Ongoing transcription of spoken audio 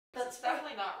That's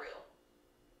definitely not real.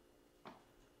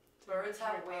 Birds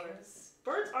have wings.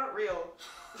 Birds aren't real.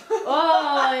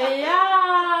 Oh,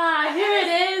 yeah! Here it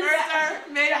is! Birds are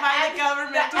made by the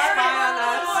government to spy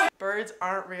on us. Birds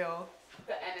aren't real.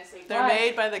 The NSA. They're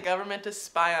made by the government to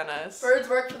spy on us. Birds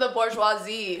work for the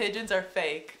bourgeoisie. Pigeons are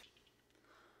fake.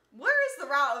 Where is the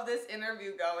route of this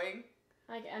interview going?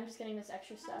 I'm just getting this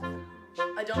extra stuff.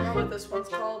 I don't know what this one's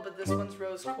called, but this one's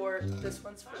rose quartz. This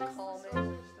one's for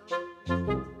calming.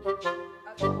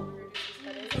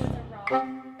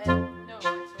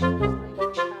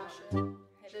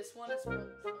 This one is for...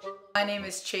 My name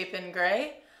is Chapin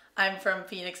Gray. I'm from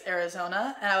Phoenix,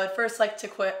 Arizona, and I would first like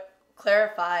to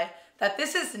clarify that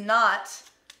this is not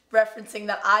referencing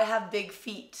that I have big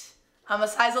feet. I'm a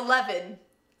size 11.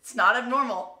 It's not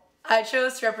abnormal. I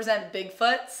chose to represent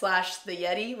Bigfoot / the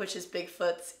Yeti, which is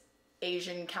Bigfoot's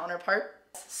Asian counterpart.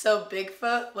 So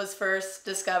Bigfoot was first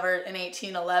discovered in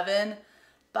 1811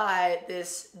 by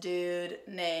this dude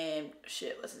named,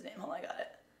 what's his name? Hold on, I got it.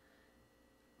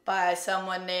 By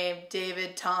someone named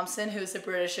David Thompson, who's a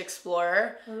British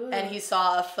explorer. Ooh. And he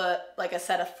saw a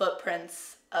set of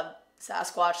footprints of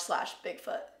Sasquatch /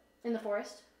 Bigfoot. In the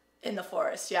forest? In the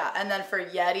forest, yeah. And then for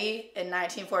Yeti, in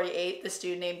 1948, this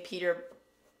dude named Peter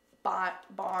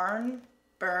Byrne,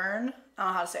 I don't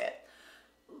know how to say it,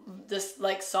 just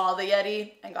saw the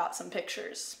Yeti and got some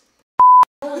pictures.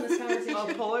 A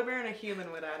polar bear and a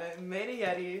human went at it, made a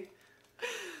Yeti.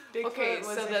 Bigfoot okay,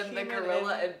 so then the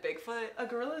gorilla and Bigfoot? A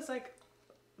gorilla's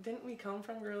didn't we come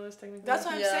from gorillas technically? That's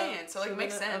what I'm saying, so it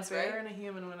makes sense, right? A bear right? and a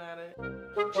human went at it.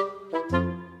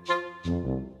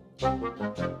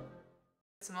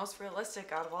 It's the most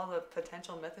realistic out of all the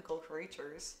potential mythical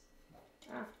creatures.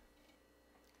 Ah.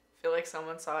 I feel like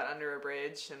someone saw it under a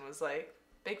bridge and was like,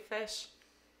 big fish.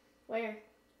 Where?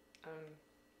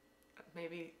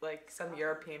 Maybe some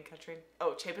European country.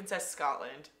 Oh, Chapin says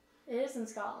Scotland. It is in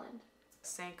Scotland.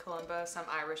 St. Columba, some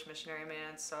Irish missionary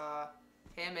man, saw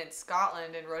him in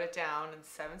Scotland and wrote it down in the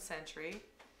 7th century.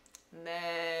 And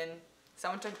then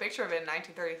someone took a picture of it in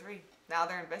 1933. Now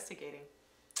they're investigating.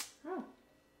 Oh.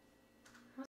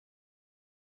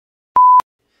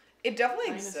 It definitely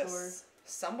Dinosaur. exists.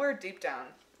 Somewhere deep down.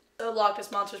 The Loch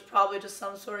Ness Monster is probably just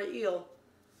some sort of eel.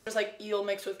 There's eel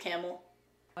mixed with camel.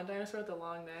 One dinosaur with a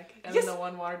long neck, and Yes. then the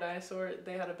one water dinosaur,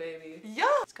 they had a baby. Yeah!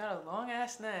 It's got a long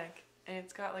ass neck, and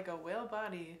it's got a whale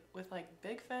body with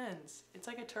big fins. It's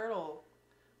like a turtle.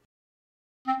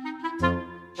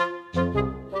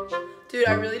 Dude,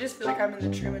 I really just feel like I'm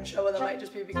in the Truman Show, and that might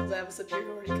just be because I have a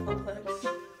superiority complex.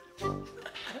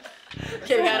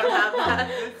 Kidding, I don't have that.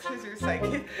 This is your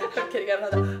psychic. I'm kidding, I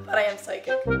don't have that. But I am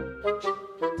psychic.